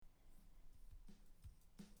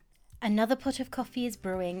Another pot of coffee is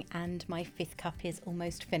brewing and my 5th cup is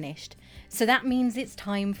almost finished. So that means it's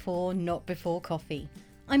time for Not Before Coffee.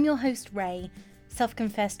 I'm your host Ray,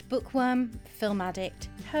 self-confessed bookworm, film addict,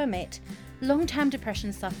 hermit, long-term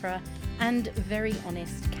depression sufferer and very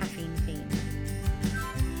honest caffeine fiend.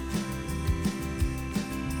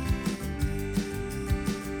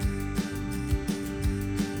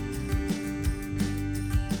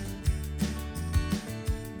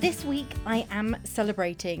 This week I am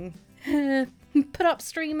celebrating. Put up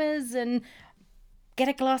streamers and get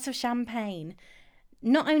a glass of champagne.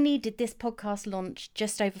 Not only did this podcast launch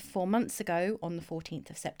just over 4 months ago on the 14th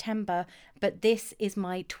of September, but this is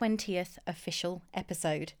my 20th official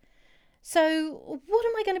episode. So what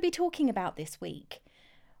am I going to be talking about this week?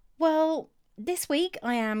 Well, this week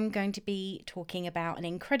I am going to be talking about an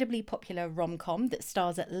incredibly popular rom-com that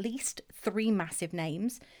stars at least 3 massive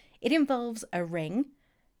names. It involves a ring.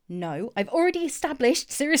 No, I've already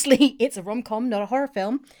established, seriously, it's a rom-com, not a horror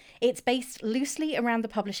film. It's based loosely around the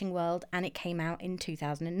publishing world and it came out in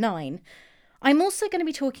 2009. I'm also going to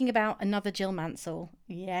be talking about another Jill Mansell.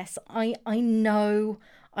 Yes, I know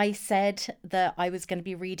I said that I was going to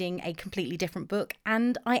be reading a completely different book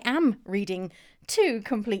and I am reading 2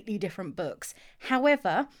 completely different books.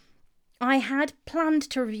 However, I had planned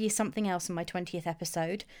to review something else in my 20th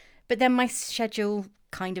episode, but then my schedule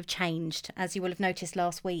kind of changed, as you will have noticed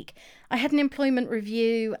last week. I had an employment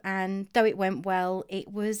review and though it went well,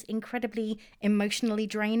 it was incredibly emotionally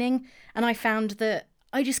draining and I found that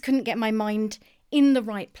I just couldn't get my mind in the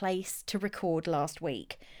right place to record last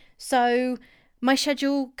week. So my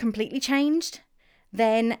schedule completely changed.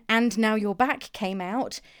 Then And Now You're Back came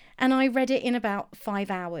out and I read it in about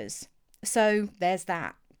 5 hours. So there's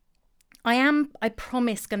that. I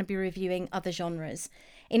promise, going to be reviewing other genres.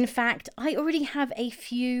 In fact, I already have a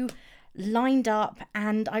few lined up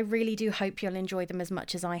and I really do hope you'll enjoy them as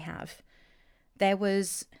much as I have. There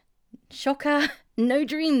was, shocker, no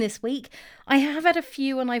dream this week. I have had a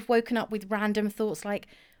few and I've woken up with random thoughts like,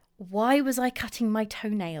 why was I cutting my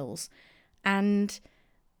toenails? And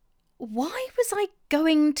why was I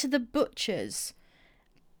going to the butcher's?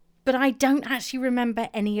 But I don't actually remember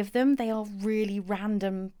any of them. They are really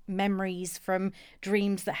random memories from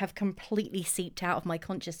dreams that have completely seeped out of my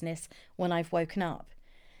consciousness when I've woken up.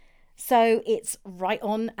 So it's right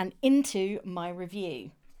on and into my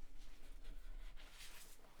review.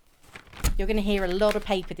 You're going to hear a lot of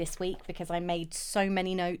paper this week because I made so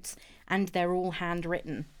many notes and they're all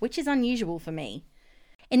handwritten, which is unusual for me.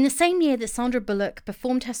 In the same year that Sandra Bullock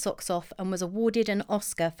performed her socks off and was awarded an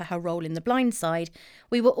Oscar for her role in The Blind Side,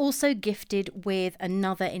 we were also gifted with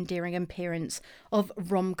another endearing appearance of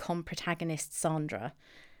rom-com protagonist Sandra.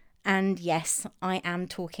 And yes, I am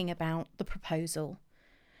talking about The Proposal.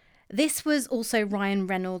 This was also Ryan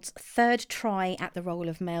Reynolds' 3rd try at the role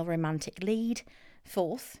of male romantic lead,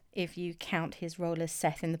 4th, if you count his role as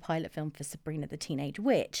Seth in the pilot film for Sabrina the Teenage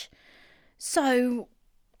Witch. So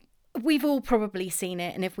we've all probably seen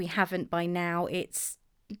it, and if we haven't by now, it's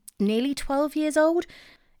nearly 12 years old.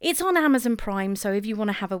 It's on Amazon Prime, so if you want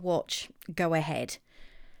to have a watch, go ahead.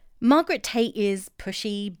 Margaret Tate is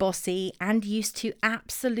pushy, bossy, and used to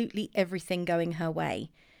absolutely everything going her way.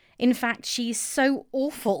 In fact, she's so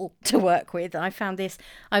awful to work with. I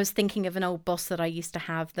was thinking of an old boss that I used to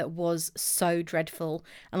have that was so dreadful,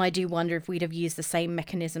 and I do wonder if we'd have used the same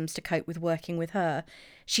mechanisms to cope with working with her.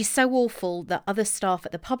 She's so awful that other staff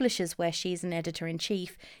at the publishers where she's an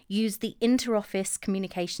editor-in-chief use the inter-office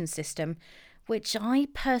communication system, which I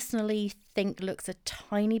personally think looks a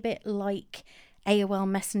tiny bit like AOL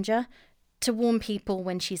Messenger, to warn people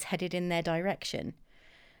when she's headed in their direction.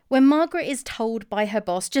 When Margaret is told by her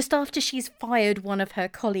boss, just after she's fired one of her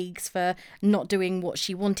colleagues for not doing what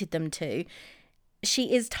she wanted them to,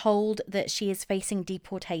 she is told that she is facing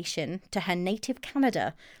deportation to her native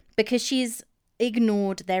Canada because she's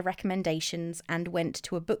ignored their recommendations and went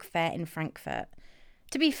to a book fair in Frankfurt.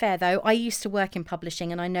 To be fair though, I used to work in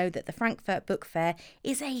publishing and I know that the Frankfurt Book Fair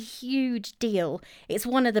is a huge deal. It's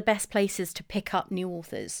one of the best places to pick up new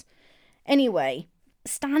authors. Anyway,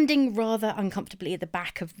 standing rather uncomfortably at the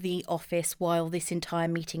back of the office while this entire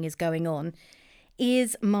meeting is going on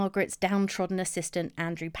is Margaret's downtrodden assistant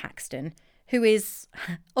Andrew Paxton, who is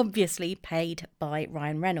obviously paid by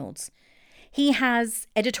Ryan Reynolds. He has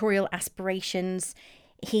editorial aspirations.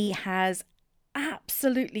 He has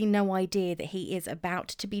absolutely no idea that he is about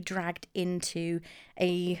to be dragged into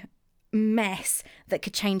a mess that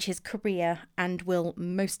could change his career and will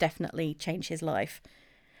most definitely change his life.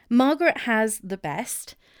 Margaret has the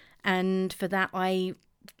best, and for that I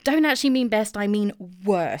don't actually mean best, I mean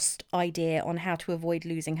worst idea on how to avoid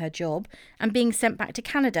losing her job and being sent back to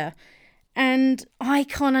Canada. And I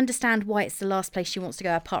can't understand why it's the last place she wants to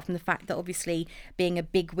go, apart from the fact that obviously being a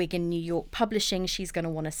bigwig in New York publishing, she's going to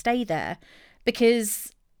want to stay there.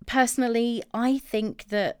 Because personally, I think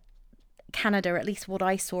that Canada, at least what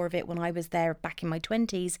I saw of it when I was there back in my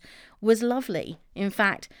 20s, was lovely. In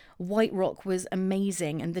fact, White Rock was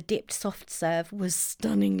amazing and the dipped soft serve was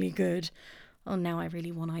stunningly good. Oh, now I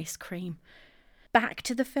really want ice cream. Back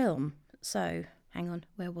to the film. So, hang on,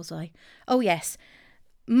 where was I? Oh, yes.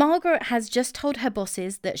 Margaret has just told her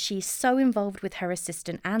bosses that she's so involved with her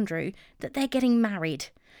assistant Andrew that they're getting married.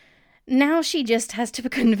 Now she just has to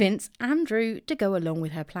convince Andrew to go along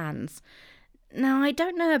with her plans. Now, I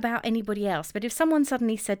don't know about anybody else, but if someone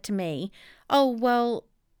suddenly said to me, oh, well,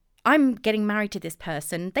 I'm getting married to this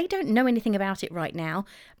person, they don't know anything about it right now,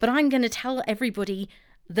 but I'm going to tell everybody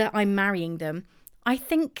that I'm marrying them, I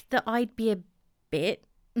think that I'd be a bit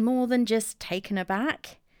more than just taken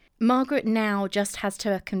aback. Margaret now just has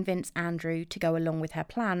to convince Andrew to go along with her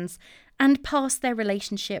plans and pass their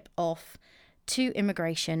relationship off to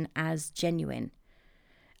immigration as genuine.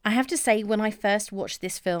 I have to say, when I first watched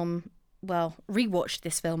this film, rewatched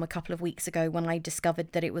this film a couple of weeks ago when I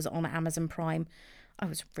discovered that it was on Amazon Prime, I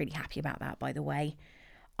was really happy about that, by the way.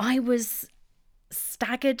 I was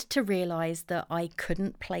staggered to realise that I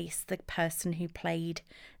couldn't place the person who played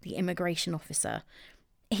the immigration officer.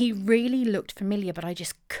 He really looked familiar, but I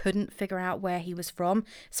just couldn't figure out where he was from.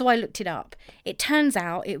 So I looked it up. It turns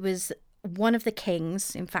out it was one of the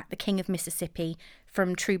kings, in fact, the King of Mississippi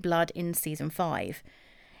from True Blood in season 5.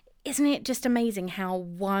 Isn't it just amazing how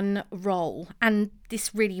one role, and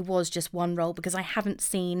this really was just one role because I haven't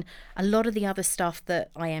seen a lot of the other stuff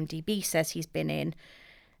that IMDb says he's been in,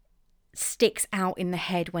 sticks out in the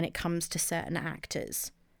head when it comes to certain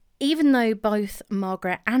actors. Even though both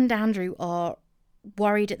Margaret and Andrew are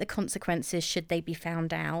worried at the consequences should they be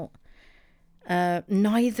found out,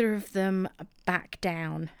 neither of them back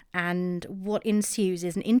down. And what ensues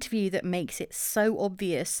is an interview that makes it so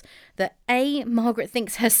obvious that A, Margaret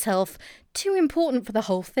thinks herself too important for the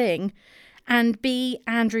whole thing, and B,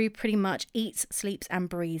 Andrew pretty much eats, sleeps and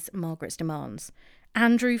breathes Margaret's demands.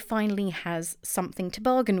 Andrew finally has something to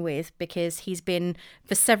bargain with because he's been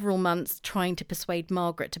for several months trying to persuade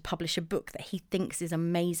Margaret to publish a book that he thinks is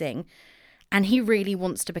amazing. And he really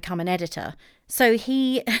wants to become an editor. So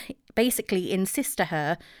he basically insists to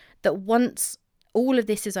her that once all of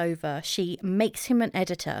this is over, she makes him an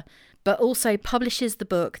editor, but also publishes the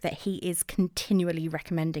book that he is continually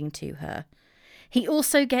recommending to her. He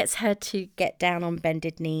also gets her to get down on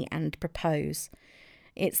bended knee and propose.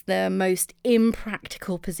 It's the most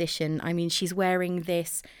impractical position. I mean, she's wearing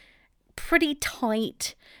this pretty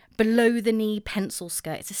tight, below-the-knee pencil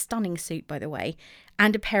skirt. It's a stunning suit, by the way,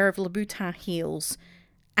 and a pair of Louboutin heels.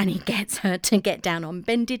 And he gets her to get down on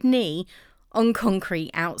bended knee on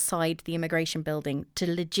concrete outside the immigration building to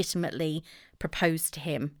legitimately propose to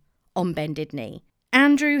him on bended knee.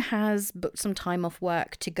 Andrew has booked some time off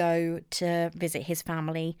work to go to visit his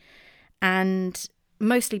family, and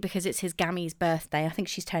mostly because it's his Gammy's birthday. I think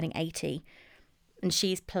she's turning 80, and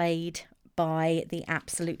she's played by the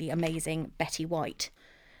absolutely amazing Betty White.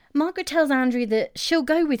 Margaret tells Andrew that she'll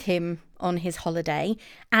go with him on his holiday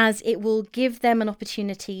as it will give them an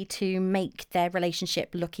opportunity to make their relationship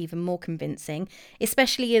look even more convincing,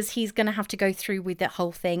 especially as he's going to have to go through with that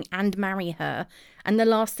whole thing and marry her. And the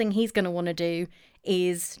last thing he's going to want to do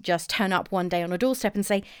is just turn up one day on a doorstep and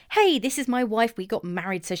say, hey, this is my wife, we got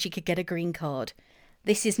married so she could get a green card.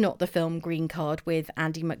 This is not the film Green Card with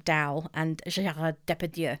Andie MacDowell and Gérard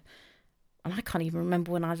Depardieu. And I can't even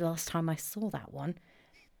remember when the last time I saw that one.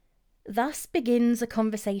 Thus begins a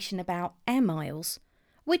conversation about air miles,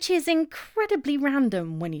 which is incredibly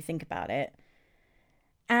random when you think about it.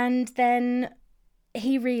 And then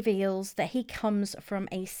he reveals that he comes from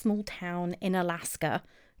a small town in Alaska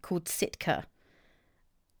called Sitka.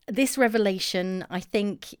 This revelation, I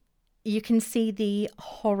think you can see the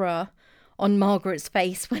horror on Margaret's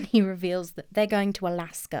face when he reveals that they're going to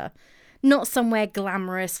Alaska, not somewhere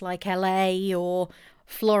glamorous like LA or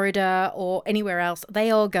Florida or anywhere else.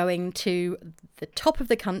 They are going to the top of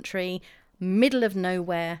the country, middle of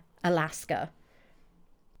nowhere, Alaska.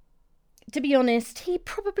 To be honest, he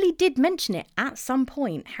probably did mention it at some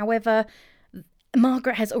point. However,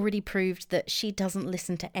 Margaret has already proved that she doesn't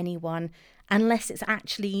listen to anyone unless it's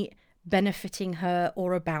actually benefiting her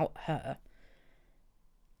or about her.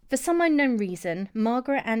 For some unknown reason,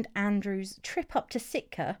 Margaret and Andrew's trip up to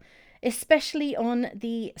Sitka, especially on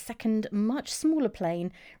the second, much smaller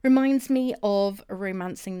plane, reminds me of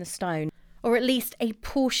Romancing the Stone, or at least a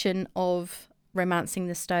portion of Romancing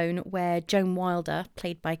the Stone where Joan Wilder,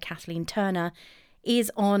 played by Kathleen Turner,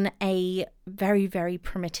 is on a very, very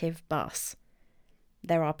primitive bus.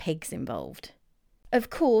 There are pigs involved. Of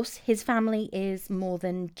course, his family is more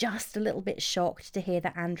than just a little bit shocked to hear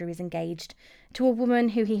that Andrew is engaged to a woman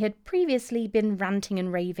who he had previously been ranting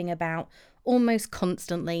and raving about almost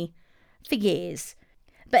constantly for years.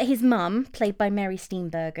 But his mum, played by Mary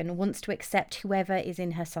Steenburgen, wants to accept whoever is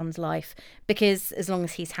in her son's life because as long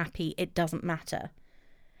as he's happy, it doesn't matter.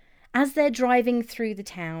 As they're driving through the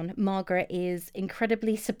town, Margaret is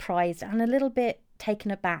incredibly surprised and a little bit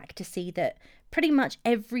taken aback to see that pretty much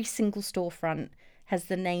every single storefront has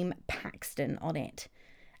the name Paxton on it.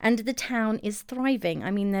 And the town is thriving.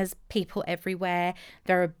 I mean, there's people everywhere.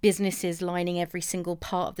 There are businesses lining every single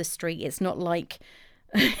part of the street. It's not like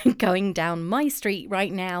going down my street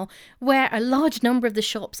right now, where a large number of the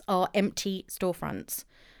shops are empty storefronts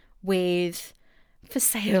with for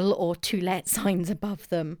sale or to let signs above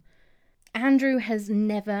them. Andrew has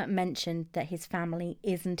never mentioned that his family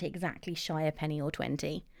isn't exactly shy a penny or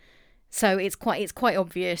 20. So it's quite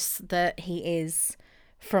obvious that he is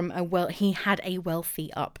he had a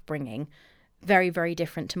wealthy upbringing. Very, very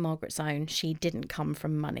different to Margaret's own. She didn't come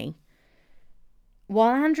from money.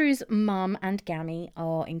 While Andrew's mum and Gammy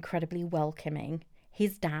are incredibly welcoming,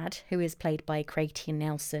 his dad, who is played by Craig T.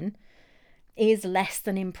 Nelson, is less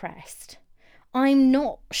than impressed. I'm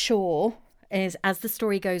not sure, as the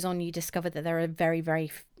story goes on, you discover that there are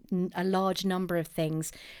a large number of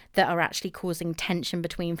things that are actually causing tension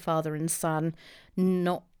between father and son,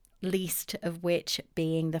 not least of which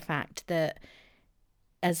being the fact that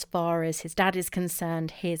as far as his dad is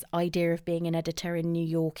concerned, his idea of being an editor in New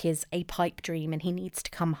York is a pipe dream and he needs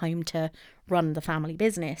to come home to run the family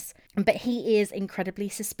business. But he is incredibly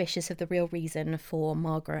suspicious of the real reason for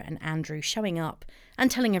Margaret and Andrew showing up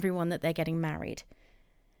and telling everyone that they're getting married.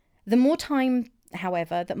 The more time,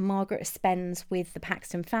 however, that Margaret spends with the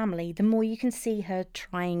Paxton family, the more you can see her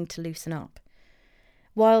trying to loosen up.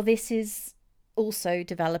 While this is also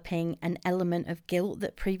developing an element of guilt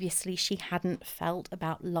that previously she hadn't felt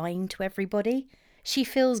about lying to everybody. She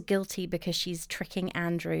feels guilty because she's tricking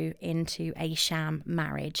Andrew into a sham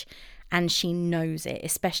marriage, and she knows it,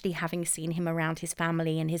 especially having seen him around his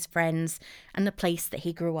family and his friends and the place that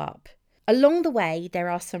he grew up. Along the way, there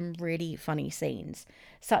are some really funny scenes,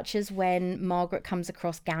 such as when Margaret comes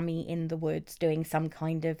across Gammy in the woods doing some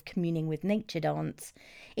kind of communing with nature dance.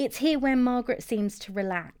 It's here where Margaret seems to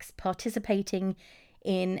relax, participating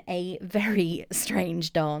in a very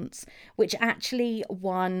strange dance, which actually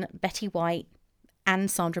won Betty White and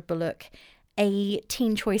Sandra Bullock a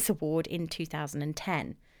Teen Choice Award in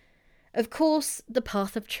 2010. Of course, the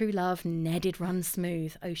path of true love ne'er did run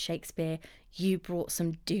smooth. Oh, Shakespeare, you brought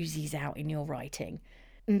some doozies out in your writing.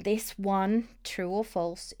 And this one, true or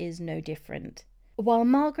false, is no different. While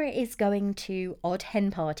Margaret is going to odd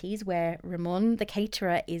hen parties where Ramon, the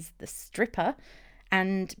caterer, is the stripper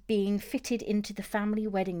and being fitted into the family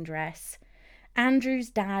wedding dress, Andrew's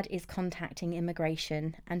dad is contacting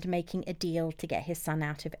immigration and making a deal to get his son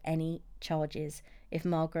out of any charges if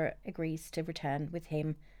Margaret agrees to return with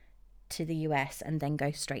him to the US and then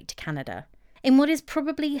go straight to Canada. In what is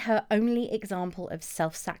probably her only example of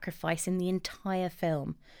self-sacrifice in the entire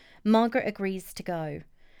film, Margaret agrees to go.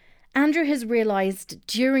 Andrew has realised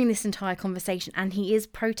during this entire conversation, and he is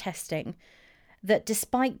protesting, that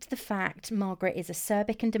despite the fact Margaret is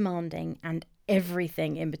acerbic and demanding and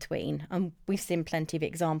everything in between, and we've seen plenty of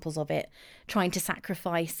examples of it, trying to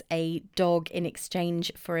sacrifice a dog in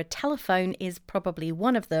exchange for a telephone is probably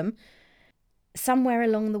one of them. Somewhere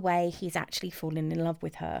along the way, he's actually fallen in love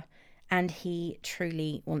with her, and he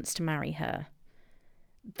truly wants to marry her.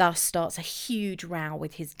 Thus starts a huge row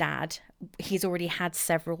with his dad. He's already had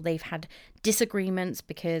several. They've had disagreements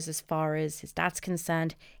because as far as his dad's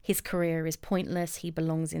concerned, his career is pointless. He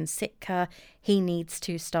belongs in Sitka. He needs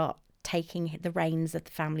to start taking the reins of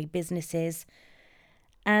the family businesses.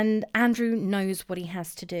 And Andrew knows what he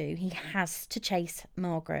has to do. He has to chase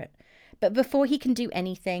Margaret. But before he can do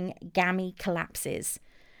anything, Gammy collapses.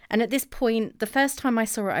 And at this point, the first time I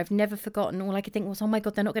saw it, I've never forgotten. All I could think was, oh my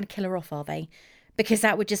God, they're not going to kill her off, are they? Because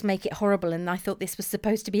that would just make it horrible. And I thought this was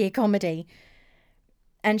supposed to be a comedy.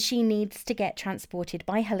 And she needs to get transported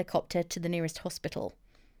by helicopter to the nearest hospital.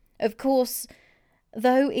 Of course,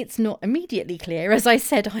 though it's not immediately clear, as I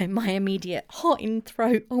said, my immediate heart in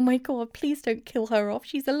throat, oh my God, please don't kill her off.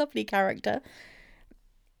 She's a lovely character.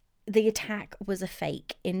 The attack was a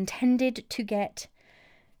fake, intended to get,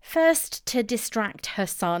 first, to distract her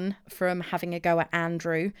son from having a go at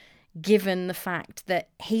Andrew, given the fact that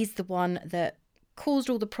he's the one that caused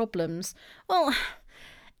all the problems. Well,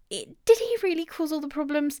 did he really cause all the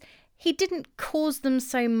problems? He didn't cause them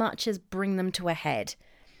so much as bring them to a head.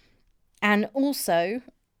 and also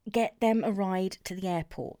get them a ride to the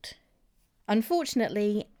airport.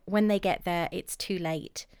 Unfortunately, when they get there, it's too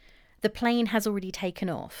late. The plane has already taken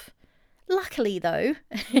off. Luckily, though,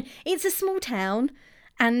 it's a small town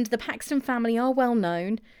and the Paxton family are well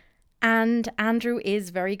known, and Andrew is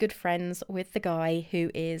very good friends with the guy who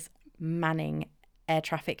is manning air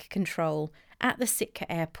traffic control at the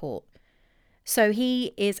Sitka airport. So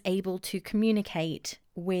he is able to communicate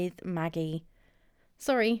with Maggie.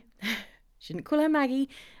 Sorry, shouldn't call her Maggie,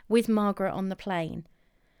 with Margaret on the plane.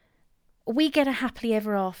 We get a happily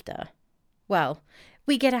ever after. Well,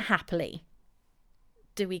 we get a happily.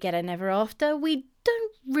 Do we get an ever after? We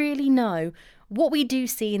don't really know. What we do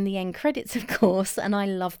see in the end credits, of course, and I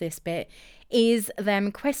love this bit, is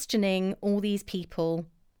them questioning all these people.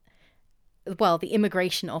 Well, the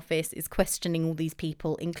immigration office is questioning all these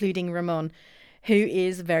people, including Ramon, who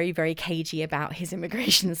is very, very cagey about his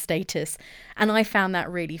immigration status. And I found that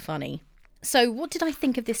really funny. So what did I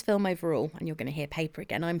think of this film overall? And you're going to hear paper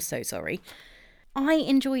again. I'm so sorry. I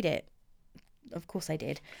enjoyed it. Of course I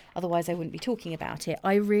did. Otherwise I wouldn't be talking about it.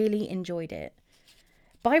 I really enjoyed it.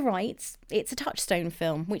 By rights, it's a Touchstone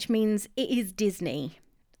film, which means it is Disney.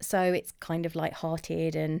 So it's kind of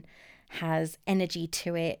light-hearted and has energy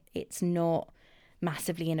to it. It's not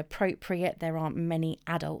massively inappropriate. There aren't many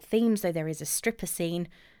adult themes, though there is a stripper scene.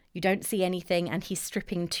 You don't see anything, and he's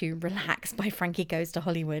stripping to Relax by Frankie Goes to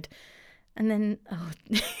Hollywood. And then,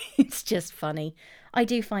 it's just funny. I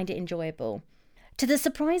do find it enjoyable. To the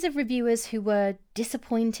surprise of reviewers who were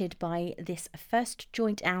disappointed by this first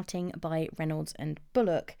joint outing by Reynolds and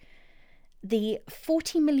Bullock, the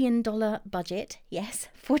 $40 million budget, yes,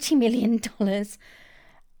 $40 million,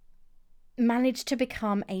 managed to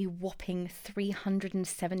become a whopping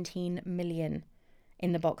 $317 million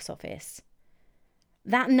in the box office.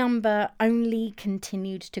 That number only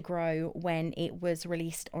continued to grow when it was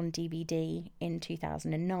released on DVD in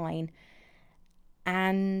 2009,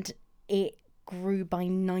 and it grew by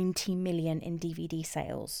 90 million in DVD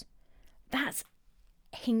sales. That's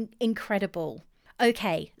incredible.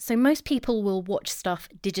 Okay, so most people will watch stuff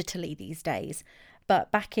digitally these days, but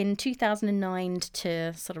back in 2009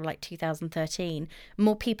 to sort of like 2013,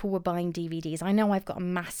 more people were buying DVDs. I know I've got a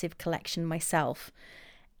massive collection myself,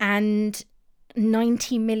 and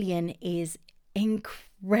 90 million is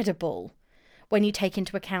incredible when you take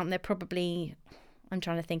into account they're probably, I'm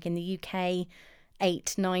trying to think, in the UK,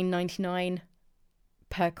 $8.99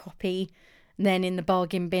 per copy, then in the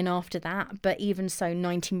bargain bin after that. But even so,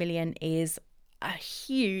 90 million is a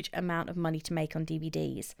huge amount of money to make on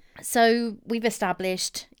DVDs. So we've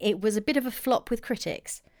established it was a bit of a flop with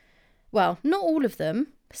critics. Well, not all of them.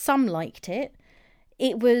 Some liked it.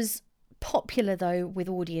 It was popular, though, with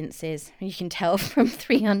audiences. You can tell from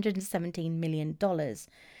 $317 million,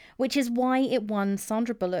 which is why it won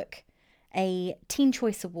Sandra Bullock a Teen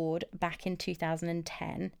Choice Award back in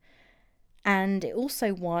 2010. And it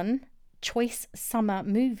also won Choice Summer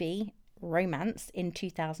Movie Romance in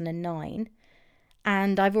 2009.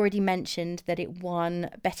 And I've already mentioned that it won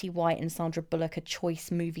Betty White and Sandra Bullock a Choice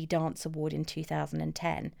Movie Dance Award in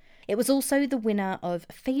 2010. It was also the winner of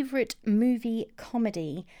Favourite Movie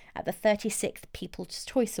Comedy at the 36th People's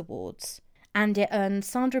Choice Awards. And it earned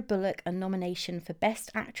Sandra Bullock a nomination for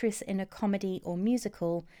Best Actress in a Comedy or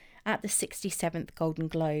Musical at the 67th Golden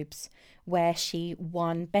Globes, where she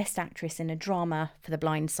won Best Actress in a Drama for The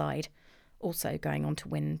Blind Side, also going on to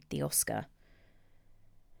win the Oscar.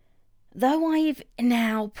 Though I've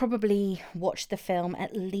now probably watched the film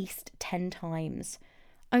at least 10 times,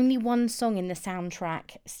 only one song in the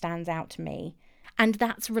soundtrack stands out to me, and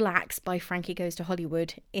that's Relax by Frankie Goes to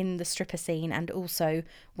Hollywood in the stripper scene, and also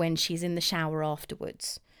when she's in the shower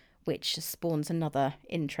afterwards, which spawns another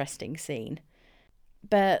interesting scene.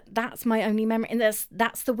 But that's my only memory, and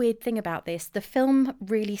that's the weird thing about this. The film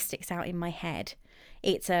really sticks out in my head.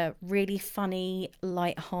 It's a really funny,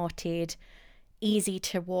 light-hearted, easy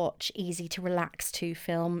to watch, easy to relax to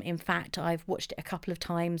film. In fact, I've watched it a couple of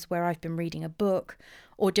times where I've been reading a book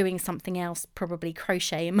or doing something else, probably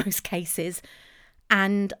crochet in most cases,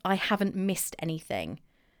 and I haven't missed anything.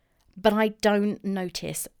 But I don't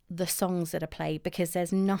notice the songs that are played because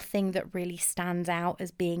there's nothing that really stands out as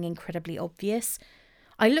being incredibly obvious.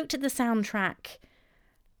 I looked at the soundtrack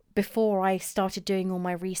before I started doing all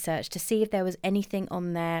my research to see if there was anything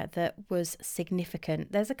on there that was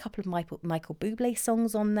significant. There's a couple of Michael Bublé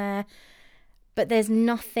songs on there, but there's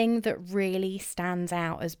nothing that really stands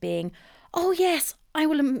out as being, oh yes, I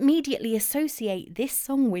will immediately associate this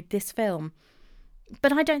song with this film.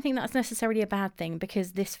 But I don't think that's necessarily a bad thing,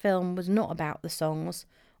 because this film was not about the songs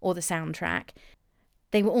or the soundtrack.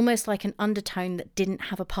 They were almost like an undertone that didn't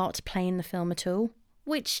have a part to play in the film at all,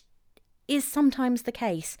 which is sometimes the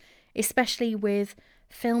case, especially with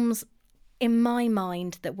films, in my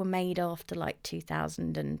mind, that were made after like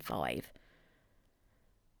 2005.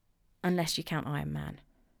 Unless you count Iron Man.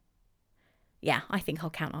 Yeah, I think I'll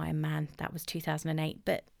count Iron Man. That was 2008.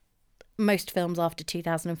 But most films after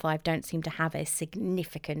 2005 don't seem to have a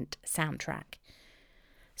significant soundtrack.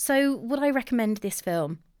 So would I recommend this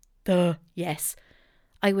film? Yes.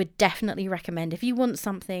 I would definitely recommend, if you want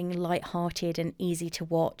something light-hearted and easy to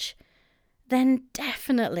watch, then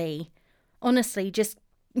definitely, honestly, just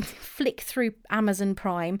flick through Amazon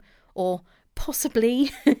Prime, or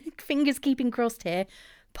possibly, fingers keeping crossed here,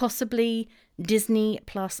 possibly Disney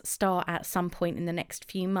Plus Star at some point in the next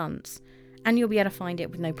few months, and you'll be able to find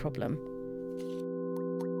it with no problem.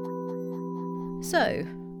 So,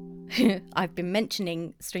 I've been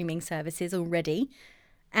mentioning streaming services already,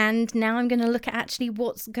 and now I'm going to look at actually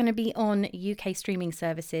what's going to be on UK streaming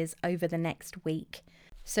services over the next week.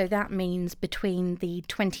 So that means between the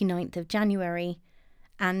 29th of January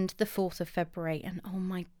and the 4th of February. And oh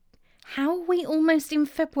my, how are we almost in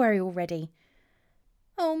February already?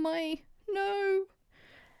 Oh my, no.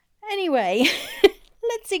 Anyway,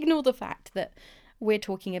 let's ignore the fact that we're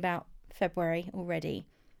talking about February already.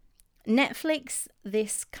 Netflix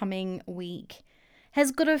this coming week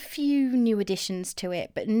has got a few new additions to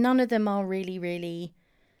it, but none of them are really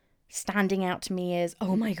standing out to me as,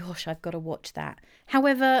 oh my gosh, I've got to watch that.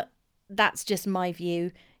 However, that's just my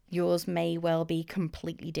view. Yours may well be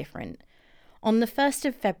completely different. On the 1st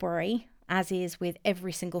of February, as is with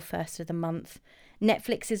every single first of the month,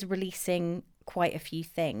 Netflix is releasing quite a few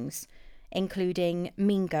things, including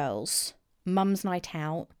Mean Girls, Mum's Night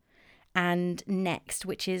Out, and Next,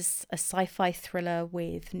 which is a sci-fi thriller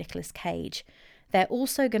with Nicolas Cage. They're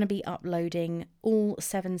also going to be uploading all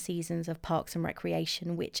 7 seasons of Parks and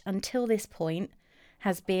Recreation, which until this point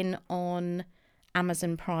has been on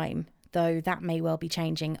Amazon Prime, though that may well be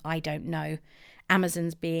changing, I don't know.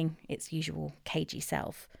 Amazon's being its usual cagey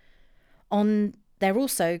self. They're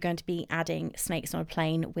also going to be adding Snakes on a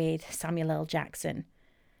Plane with Samuel L. Jackson.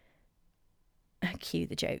 Cue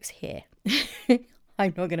the jokes here.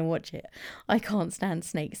 I'm not going to watch it. I can't stand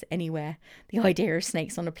snakes anywhere. The idea of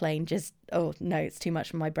snakes on a plane just, oh no, it's too much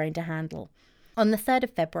for my brain to handle. On the 3rd of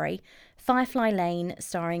February, Firefly Lane,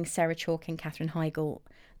 starring Sarah Chalke and Katherine Heigl,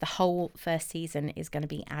 the whole first season is going to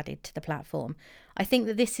be added to the platform. I think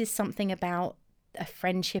that this is something about a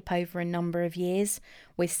friendship over a number of years,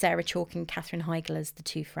 with Sarah Chalke and Katherine Heigl as the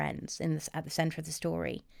two friends at the centre of the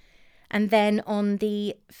story. And then on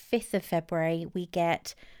the 5th of February, we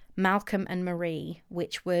get Malcolm and Marie,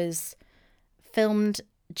 which was filmed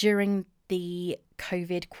during the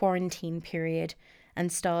COVID quarantine period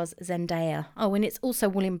and stars Zendaya. Oh, and it's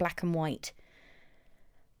all in black and white.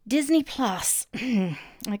 Disney Plus.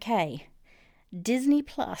 Okay. Disney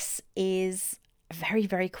Plus is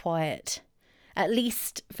very quiet, at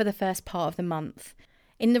least for the first part of the month.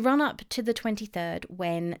 In the run-up to the 23rd,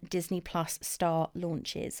 when Disney Plus Star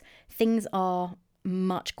launches, things are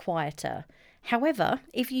much quieter. However,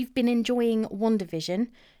 if you've been enjoying WandaVision,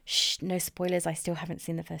 no spoilers, I still haven't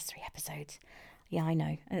seen the first 3 episodes. Yeah, I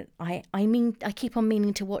know. I keep on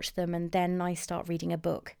meaning to watch them, and then I start reading a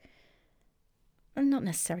book. Not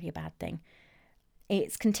necessarily a bad thing.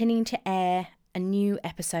 It's continuing to air a new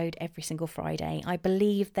episode every single Friday. I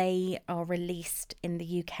believe they are released in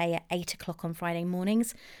the UK at 8 o'clock on Friday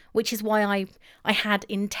mornings, which is why I had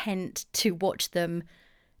intent to watch them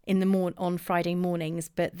on Friday mornings,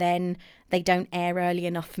 but then they don't air early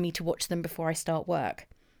enough for me to watch them before I start work.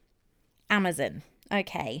 Amazon.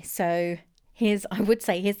 Okay, so here's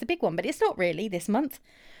the big one, but it's not really this month.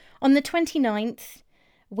 On the 29th,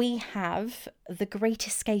 we have The Great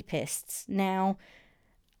Escapists. Now,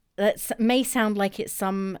 that may sound like it's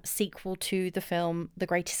some sequel to the film The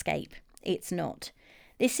Great Escape. It's not.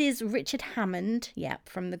 This is Richard Hammond,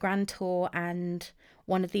 from the Grand Tour and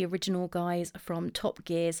one of the original guys from Top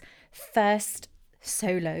Gear's first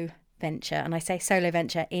solo venture. And I say solo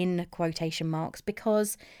venture in quotation marks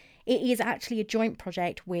because it is actually a joint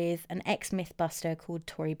project with an ex-Mythbuster called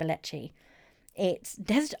Tory Belleci. It's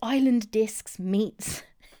Desert Island Discs meets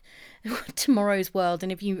Tomorrow's World.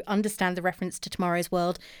 And if you understand the reference to Tomorrow's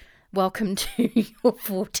World, welcome to your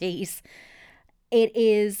 40s. It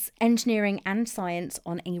is engineering and science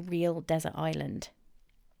on a real desert island.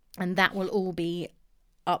 And that will all be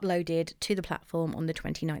uploaded to the platform on the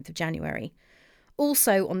 29th of January.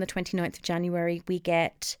 Also on the 29th of January, we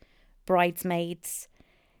get Bridesmaids,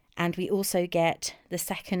 and we also get the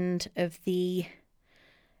second of the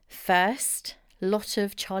first lot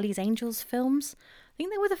of Charlie's Angels films. I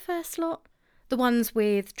think they were the first lot. The ones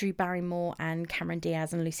with Drew Barrymore and Cameron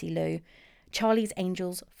Diaz and Lucy Liu. Charlie's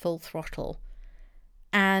Angels Full Throttle.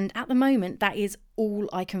 And at the moment, that is all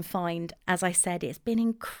I can find. As I said, it's been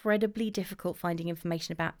incredibly difficult finding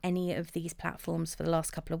information about any of these platforms for the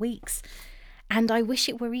last couple of weeks. And I wish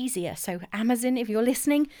it were easier. So Amazon, if you're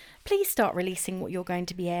listening, please start releasing what you're going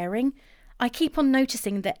to be airing. I keep on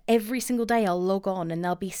noticing that every single day I'll log on and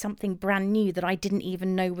there'll be something brand new that I didn't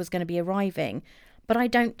even know was going to be arriving. But I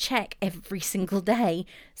don't check every single day.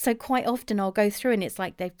 So quite often I'll go through and it's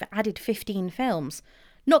like they've added 15 films.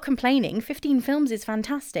 Not complaining, 15 films is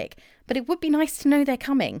fantastic, but it would be nice to know they're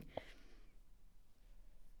coming.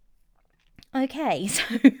 Okay, so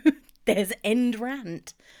there's end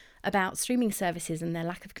rant about streaming services and their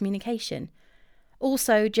lack of communication.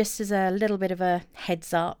 Also, just as a little bit of a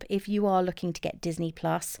heads up, if you are looking to get Disney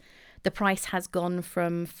Plus, the price has gone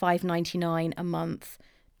from $5.99 a month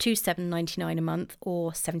to $7.99 a month,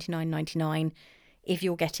 or $79.99 if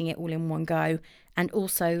you're getting it all in one go. And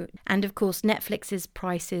of course, Netflix's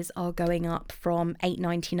prices are going up from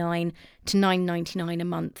 $8.99 to $9.99 a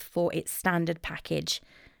month for its standard package,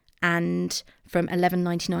 and from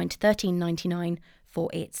 $11.99 to $13.99 for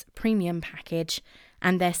its premium package.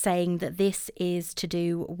 And they're saying that this is to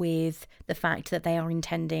do with the fact that they are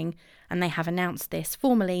intending, and they have announced this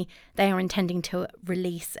formally, they are intending to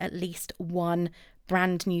release at least one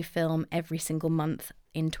brand new film every single month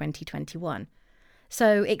in 2021.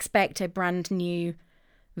 So expect a brand new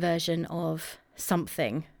version of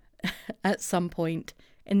something at some point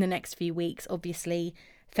in the next few weeks. Obviously,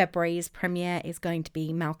 February's premiere is going to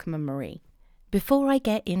be Malcolm and Marie. Before I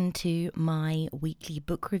get into my weekly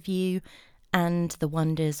book review and the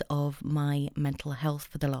wonders of my mental health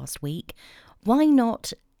for the last week, why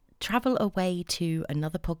not travel away to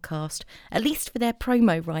another podcast, at least for their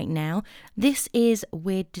promo right now. This is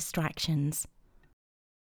Weird Distractions.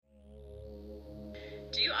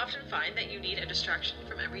 Do you often find that you need a distraction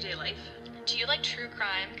from everyday life? Do you like true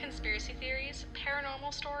crime, conspiracy theories,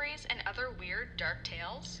 paranormal stories, and other weird, dark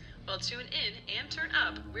tales? Well, tune in and turn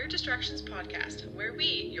up Weird Distractions podcast, where we,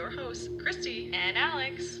 your hosts, Christy and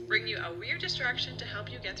Alex, bring you a weird distraction to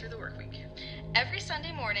help you get through the work week. Every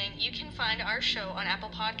Sunday morning, you can find our show on Apple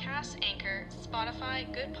Podcasts, Anchor,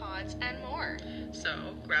 Spotify, Good Pods, and more.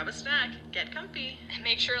 So, grab a snack, get comfy, and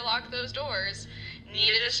make sure to lock those doors.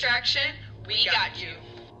 Need a distraction? We got you.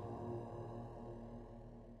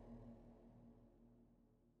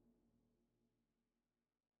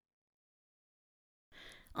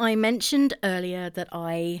 I mentioned earlier that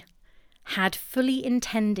I had fully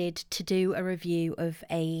intended to do a review of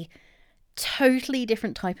a totally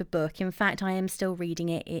different type of book. In fact, I am still reading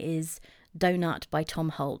it. It is Donut by Tom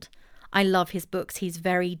Holt. I love his books. He's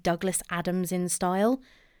very Douglas Adams in style.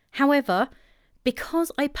 However, because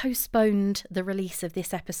I postponed the release of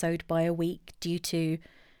this episode by a week due to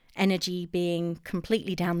energy being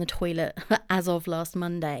completely down the toilet as of last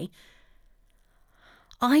Monday,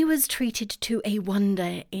 I was treated to a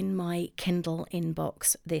wonder in my Kindle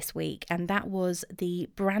inbox this week, and that was the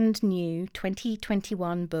brand new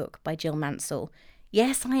 2021 book by Jill Mansell.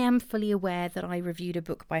 Yes, I am fully aware that I reviewed a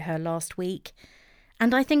book by her last week,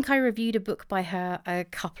 and I think I reviewed a book by her a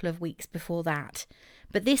couple of weeks before that.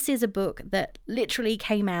 But this is a book that literally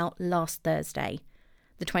came out last Thursday,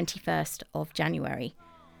 the 21st of January,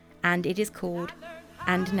 and it is called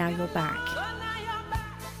And Now You're Back.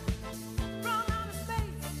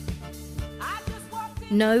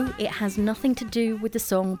 No, it has nothing to do with the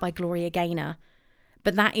song by Gloria Gaynor,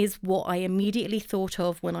 but that is what I immediately thought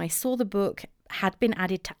of when I saw the book had been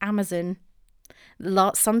added to Amazon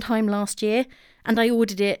sometime last year, and I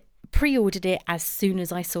pre-ordered it as soon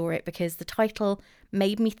as I saw it because the title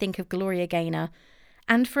made me think of Gloria Gaynor,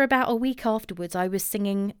 and for about a week afterwards I was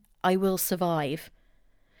singing I Will Survive.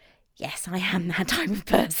 Yes, I am that type of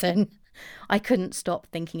person. I couldn't stop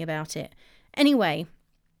thinking about it. Anyway,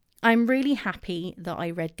 I'm really happy that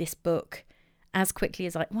I read this book as quickly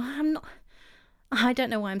as I don't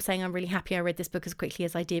know why I'm saying I'm really happy I read this book as quickly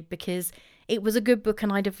as I did, because it was a good book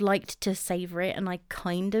and I'd have liked to savour it, and I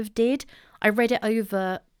kind of did. I read it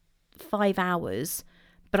over 5 hours,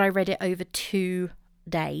 but I read it over 2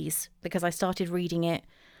 days because I started reading it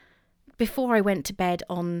before I went to bed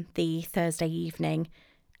on the Thursday evening,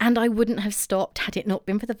 and I wouldn't have stopped had it not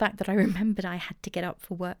been for the fact that I remembered I had to get up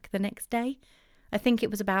for work the next day. I think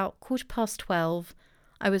it was about 12:15.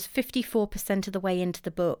 I was 54% of the way into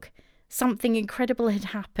the book. Something incredible had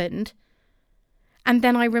happened. And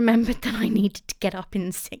then I remembered that I needed to get up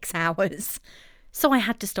in 6 hours. So I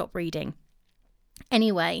had to stop reading.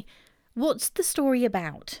 Anyway, what's the story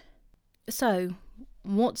about? So,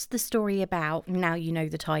 what's the story about? Now you know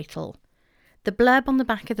the title. The blurb on the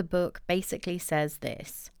back of the book basically says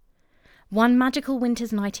this. One magical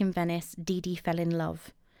winter's night in Venice, Dee fell in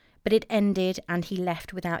love, but it ended and he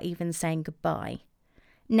left without even saying goodbye.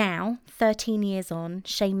 Now, 13 years on,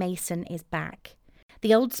 Shay Mason is back.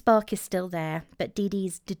 The old spark is still there, but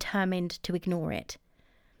Dee's determined to ignore it.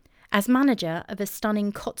 As manager of a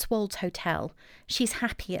stunning Cotswolds hotel, she's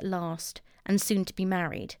happy at last and soon to be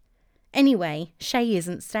married. Anyway, Shay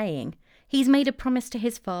isn't staying. He's made a promise to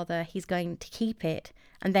his father he's going to keep it,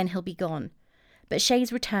 and then he'll be gone. But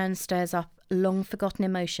Shay's return stirs up long-forgotten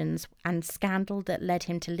emotions, and scandal that led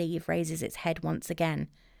him to leave raises its head once again.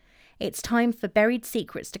 It's time for buried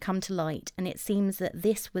secrets to come to light, and it seems that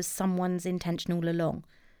this was someone's intention all along.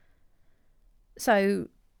 So,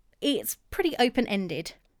 it's pretty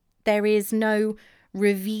open-ended. There is no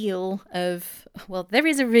reveal of... Well, there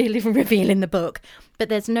is a real reveal in the book, but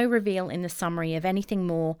there's no reveal in the summary of anything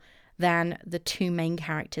more than the two main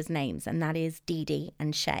characters' names, and that is Dee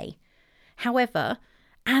and Shay. However,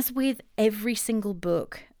 as with every single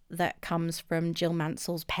book that comes from Jill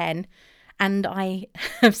Mansell's pen, and I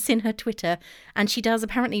have seen her Twitter, and she does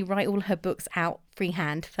apparently write all her books out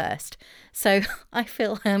freehand first. So I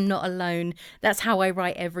feel I'm not alone. That's how I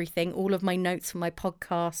write everything. All of my notes for my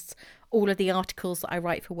podcasts, all of the articles that I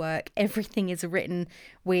write for work, everything is written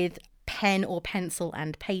with pen or pencil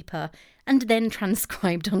and paper, and then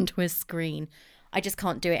transcribed onto a screen. I just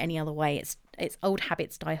can't do it any other way. It's old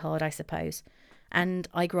habits die hard, I suppose. And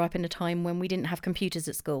I grew up in a time when we didn't have computers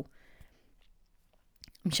at school.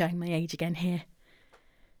 I'm showing my age again here.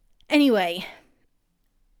 Anyway,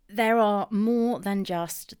 there are more than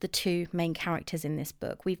just the two main characters in this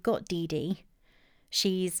book. We've got Dee.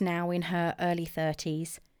 She's now in her early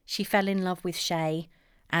 30s. She fell in love with Shay,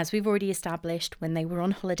 as we've already established, when they were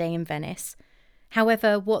on holiday in Venice.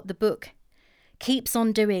 However, what the book keeps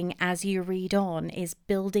on doing as you read on is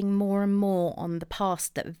building more and more on the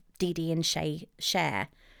past that Dee and Shay share.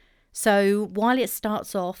 So while it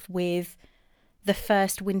starts off with the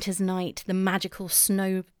first winter's night, the magical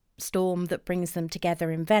snowstorm that brings them together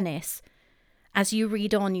in Venice, as you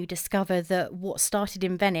read on, you discover that what started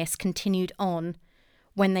in Venice continued on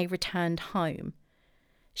when they returned home.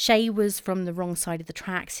 Shay was from the wrong side of the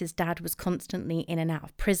tracks. His dad was constantly in and out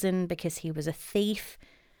of prison because he was a thief.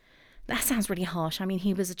 That sounds really harsh. I mean,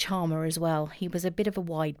 he was a charmer as well. He was a bit of a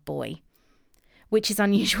wide boy, which is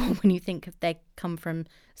unusual when you think of they come from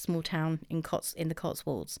small town in the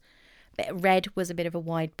Cotswolds. But Red was a bit of a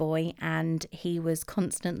wide boy, and he was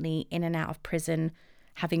constantly in and out of prison,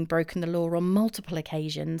 having broken the law on multiple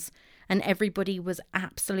occasions, and everybody was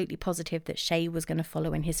absolutely positive that Shay was going to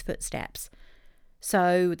follow in his footsteps.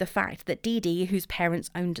 So the fact that Dee, whose parents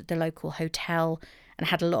owned the local hotel and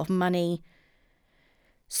had a lot of money,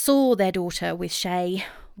 saw their daughter with Shay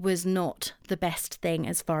was not the best thing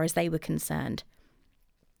as far as they were concerned.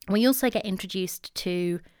 We also get introduced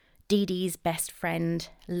to Dee's best friend,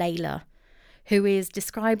 Layla, who is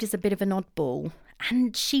described as a bit of an oddball,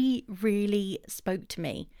 and she really spoke to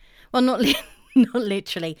me. Well, not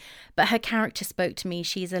literally, but her character spoke to me.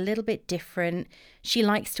 She's a little bit different. She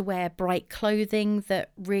likes to wear bright clothing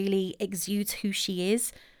that really exudes who she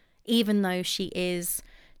is, even though she is,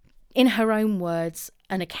 in her own words,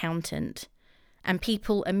 an accountant. And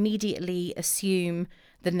people immediately assume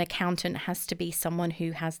that an accountant has to be someone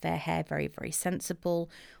who has their hair very, very sensible,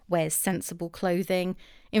 wears sensible clothing.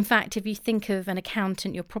 In fact, if you think of an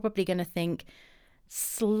accountant, you're probably going to think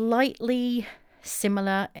slightly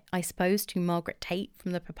similar, I suppose, to Margaret Tate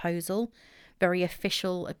from The Proposal. Very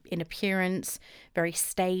official in appearance, very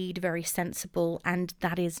staid, very sensible, and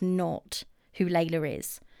that is not who Layla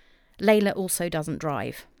is. Layla also doesn't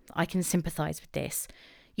drive. I can sympathise with this.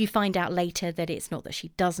 You find out later that it's not that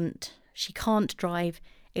she can't drive,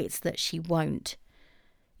 it's that she won't.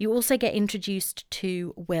 You also get introduced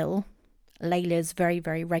to Will, Layla's very,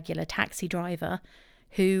 very regular taxi driver,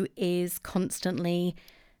 who is constantly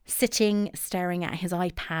sitting, staring at his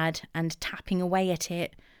iPad and tapping away at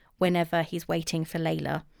it whenever he's waiting for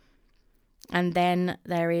Layla. And then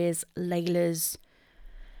there is Layla's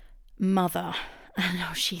mother.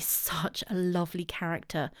 And she's such a lovely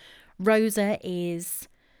character. Rosa is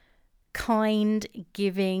kind,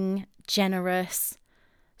 giving, generous,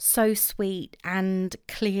 so sweet, and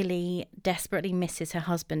clearly desperately misses her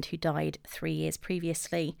husband who died 3 years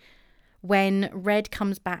previously. When Red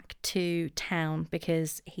comes back to town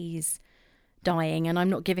because he's dying, and I'm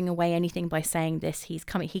not giving away anything by saying this, he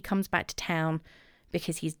comes back to town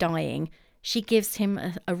because he's dying, she gives him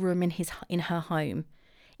a room in her home,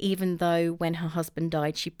 even though when her husband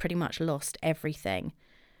died she pretty much lost everything.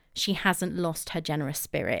 She hasn't lost her generous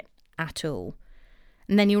spirit at all.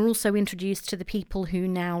 And then you're also introduced to the people who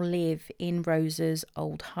now live in Rosa's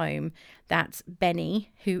old home. That's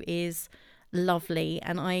Benny, who is lovely.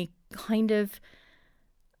 And I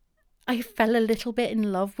fell a little bit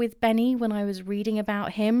in love with Benny when I was reading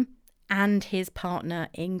about him and his partner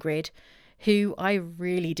Ingrid, who I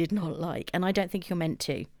really did not like, and I don't think you're meant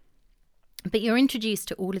to. But you're introduced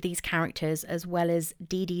to all of these characters, as well as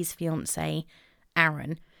Dee Dee's fiancé,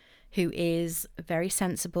 Aaron, who is very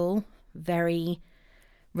sensible, very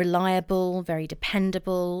reliable, very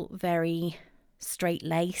dependable, very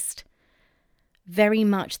straight-laced, very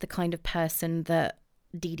much the kind of person that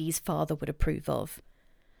Dee Dee's father would approve of.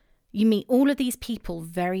 You meet all of these people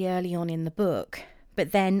very early on in the book,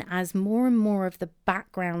 but then as more and more of the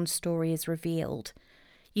background story is revealed,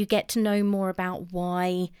 you get to know more about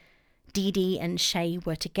why Dee Dee and Shay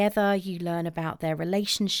were together. You learn about their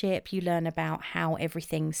relationship. You learn about how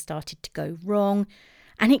everything started to go wrong,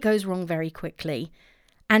 and it goes wrong very quickly.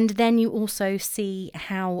 And then you also see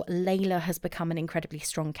how Layla has become an incredibly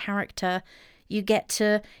strong character. You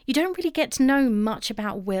don't really get to know much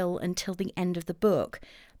about Will until the end of the book,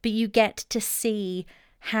 but you get to see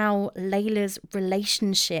how Layla's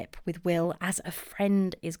relationship with Will as a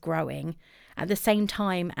friend is growing at the same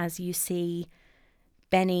time as you see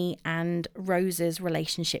Benny and Rosa's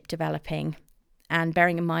relationship developing. And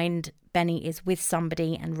bearing in mind, Benny is with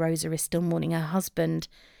somebody and Rosa is still mourning her husband.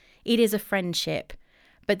 It is a friendship,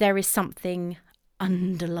 but there is something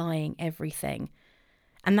underlying everything.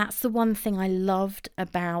 And that's the one thing I loved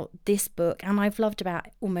about this book, and I've loved about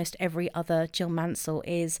almost every other Jill Mansell,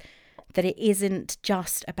 is that it isn't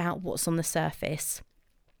just about what's on the surface.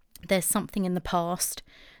 There's something in the past.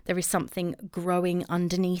 There is something growing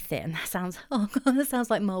underneath it. And that sounds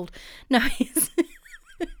like mold. No,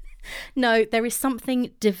 no, there is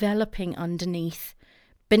something developing underneath.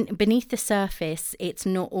 Beneath the surface, it's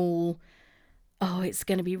not all, oh, it's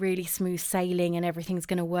going to be really smooth sailing and everything's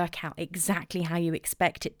going to work out exactly how you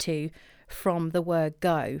expect it to from the word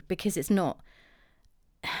go, because it's not.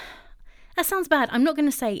 That sounds bad. I'm not going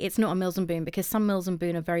to say it's not a Mills and Boon, because some Mills and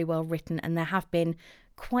Boon are very well written, and there have been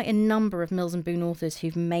quite a number of Mills and Boon authors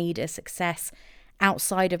who've made a success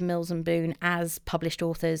outside of Mills and Boon as published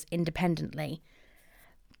authors independently.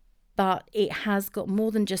 But it has got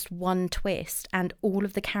more than just one twist, and all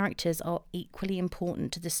of the characters are equally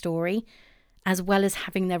important to the story, as well as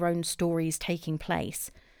having their own stories taking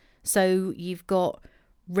place. So you've got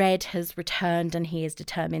Red has returned and he is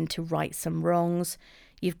determined to right some wrongs.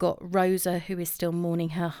 You've got Rosa, who is still mourning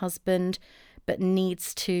her husband, but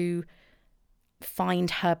needs to find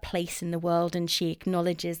her place in the world, and she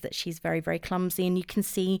acknowledges that she's very, very clumsy. And you can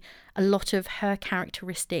see a lot of her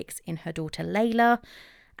characteristics in her daughter Layla.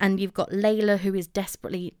 And you've got Layla, who is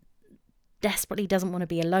desperately doesn't want to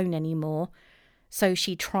be alone anymore. So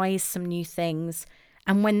she tries some new things.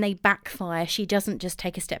 And when they backfire, she doesn't just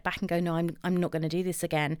take a step back and go, no, I'm not going to do this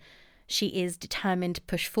again. She is determined to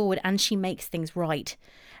push forward, and she makes things right.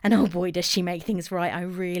 And oh boy, does she make things right. I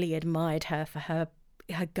really admired her for her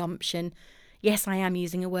gumption. Yes, I am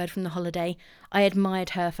using a word from the holiday. I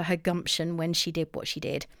admired her for her gumption when she did what she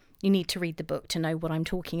did. You need to read the book to know what I'm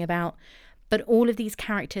talking about. But all of these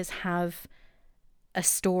characters have a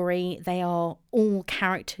story. They are all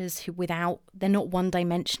characters they're not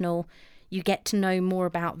one-dimensional. You get to know more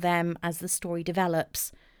about them as the story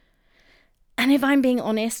develops. And if I'm being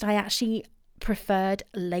honest, I actually preferred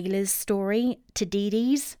Layla's story to Dee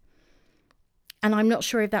Dee's. And I'm not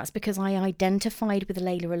sure if that's because I identified with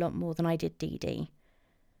Layla a lot more than I did Dee Dee.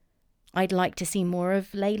 I'd like to see more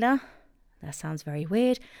of Layla. That sounds very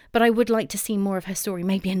weird, but I would like to see more of her story,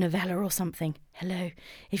 maybe a novella or something. Hello,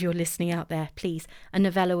 if you're listening out there, please. A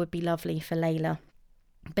novella would be lovely for Layla,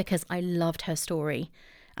 because I loved her story,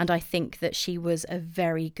 and I think that she was a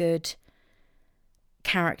very good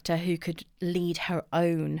character who could lead her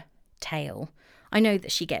own tale. I know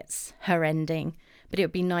that she gets her ending, but it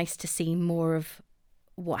would be nice to see more of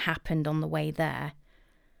what happened on the way there.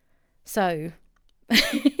 So,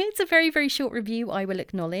 it's a very, very short review, I will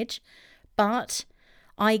acknowledge. But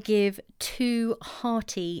I give 2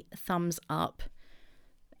 hearty thumbs up,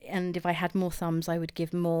 and if I had more thumbs, I would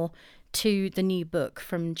give more, to the new book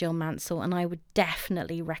from Jill Mansell, and I would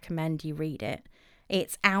definitely recommend you read it.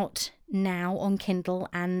 It's out now on Kindle,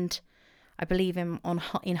 and I believe in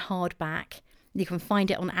hardback. You can find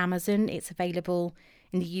it on Amazon. It's available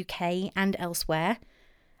in the UK and elsewhere,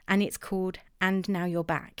 and it's called And Now You're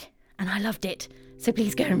Back, and I loved it, so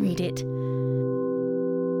please go and read it.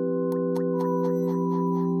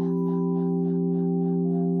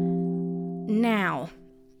 Now,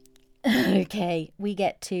 okay, we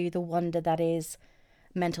get to the wonder that is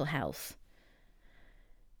mental health.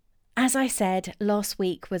 As I said, last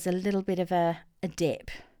week was a little bit of a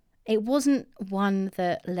dip, It wasn't one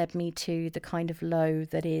that led me to the kind of low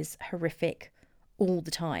that is horrific all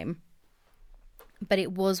the time, but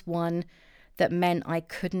it was one that meant I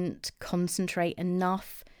couldn't concentrate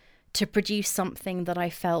enough to produce something that I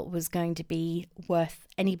felt was going to be worth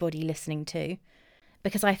anybody listening to,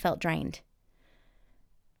 because I felt drained.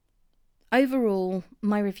 Overall,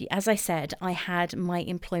 my review, as I said, I had my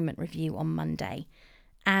employment review on Monday,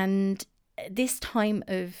 and this time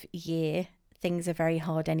of year, things are very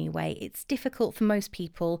hard anyway. It's difficult for most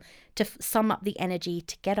people to sum up the energy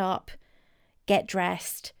to get up, get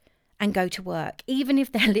dressed, and go to work, even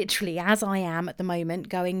if they're literally, as I am at the moment,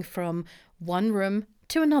 going from one room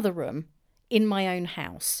to another room in my own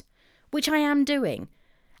house, which I am doing.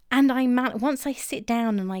 And once I sit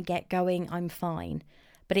down and I get going, I'm fine.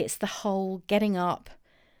 But it's the whole getting up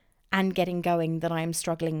and getting going that I am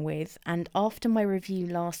struggling with. And after my review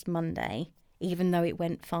last Monday, even though it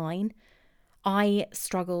went fine, I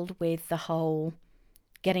struggled with the whole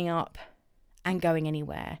getting up and going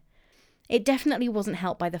anywhere. It definitely wasn't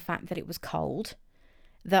helped by the fact that it was cold,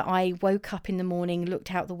 that I woke up in the morning,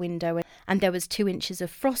 looked out the window, and there was 2 inches of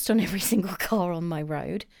frost on every single car on my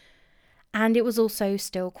road. And it was also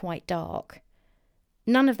still quite dark.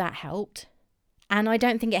 None of that helped. And I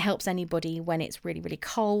don't think it helps anybody when it's really, really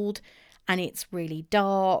cold and it's really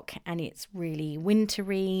dark and it's really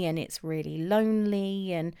wintry and it's really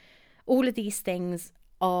lonely. And all of these things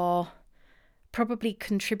are probably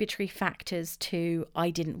contributory factors to I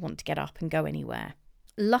didn't want to get up and go anywhere.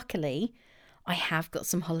 Luckily, I have got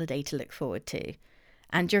some holiday to look forward to.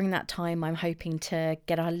 And during that time, I'm hoping to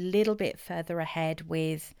get a little bit further ahead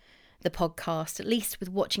with the podcast, at least with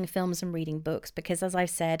watching films and reading books, because as I've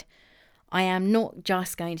said, I am not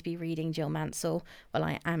just going to be reading Jill Mansell. Well,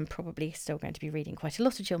 I am probably still going to be reading quite a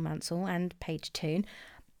lot of Jill Mansell and Paige Toon,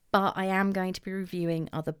 but I am going to be reviewing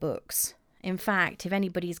other books. In fact, if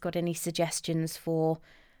anybody's got any suggestions for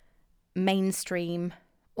mainstream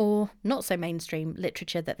or not so mainstream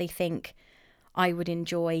literature that they think I would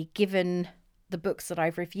enjoy, given the books that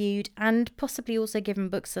I've reviewed and possibly also given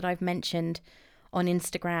books that I've mentioned on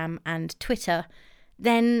Instagram and Twitter,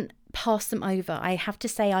 then pass them over. I have to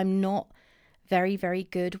say I'm not very, very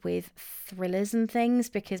good with thrillers and things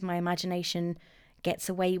because my imagination gets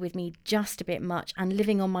away with me just a bit much, and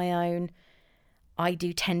living on my own, I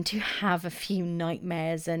do tend to have a few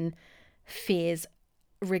nightmares and fears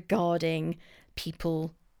regarding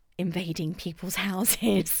people invading people's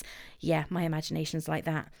houses. Yeah, my imagination's like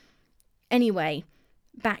that. Anyway,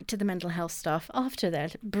 back to the mental health stuff. After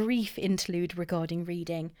that brief interlude regarding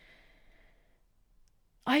reading,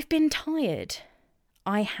 I've been tired.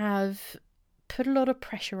 I have put a lot of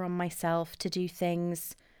pressure on myself to do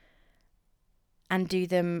things and do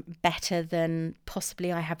them better than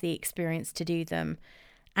possibly I have the experience to do them.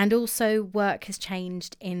 And also work has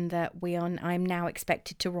changed in that I'm now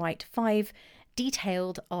expected to write 5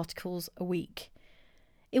 detailed articles a week.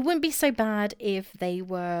 It wouldn't be so bad if they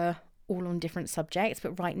were all on different subjects,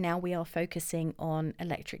 but right now we are focusing on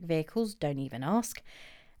electric vehicles, don't even ask.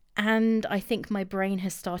 And I think my brain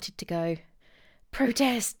has started to go,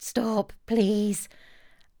 protest, stop, please.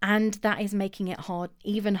 And that is making it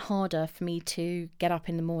even harder for me to get up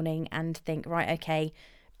in the morning and think, right, okay,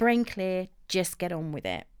 brain clear, just get on with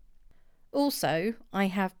it. Also, I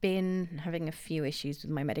have been having a few issues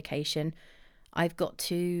with my medication. I've got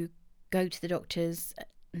to go to the doctor's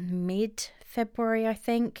mid-February, I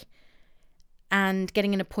think. And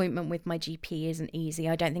getting an appointment with my GP isn't easy.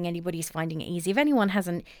 I don't think anybody's finding it easy. If anyone has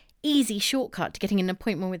an easy shortcut to getting an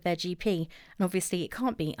appointment with their GP, and obviously it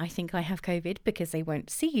can't be, I think I have COVID because they won't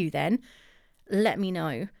see you then, let me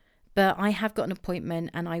know. But I have got an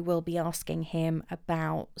appointment and I will be asking him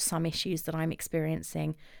about some issues that I'm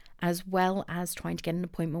experiencing, as well as trying to get an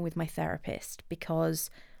appointment with my therapist, because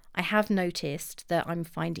I have noticed that I'm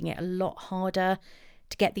finding it a lot harder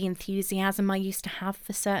to get the enthusiasm I used to have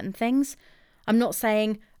for certain things. I'm not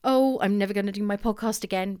saying, oh, I'm never going to do my podcast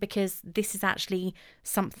again, because this is actually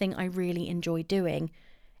something I really enjoy doing.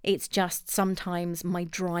 It's just sometimes my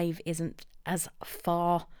drive isn't as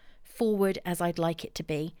far forward as I'd like it to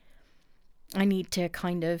be. I need to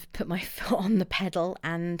kind of put my foot on the pedal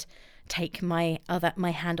and take my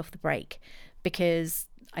hand off the brake, because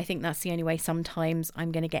I think that's the only way sometimes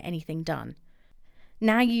I'm going to get anything done.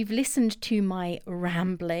 Now you've listened to my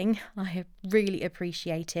rambling, I really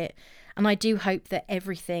appreciate it, and I do hope that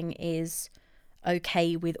everything is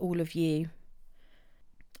okay with all of you.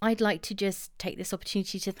 I'd like to just take this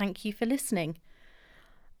opportunity to thank you for listening.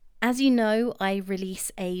 As you know, I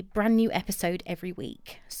release a brand new episode every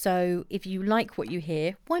week, so if you like what you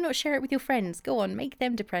hear, why not share it with your friends? Go on, make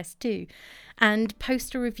them depressed too, and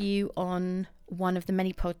post a review on one of the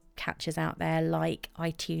many podcatchers out there like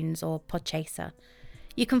iTunes or Podchaser.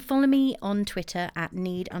 You can follow me on Twitter at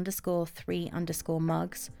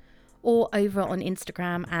need_3_mugs or over on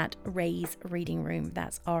Instagram at Ray's Reading Room.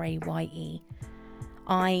 That's RAYE.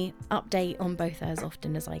 I update on both as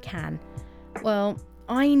often as I can. Well,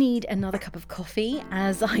 I need another cup of coffee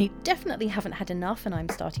as I definitely haven't had enough and I'm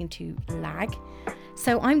starting to lag.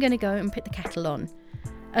 So I'm going to go and put the kettle on.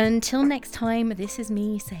 Until next time, this is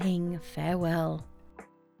me saying farewell.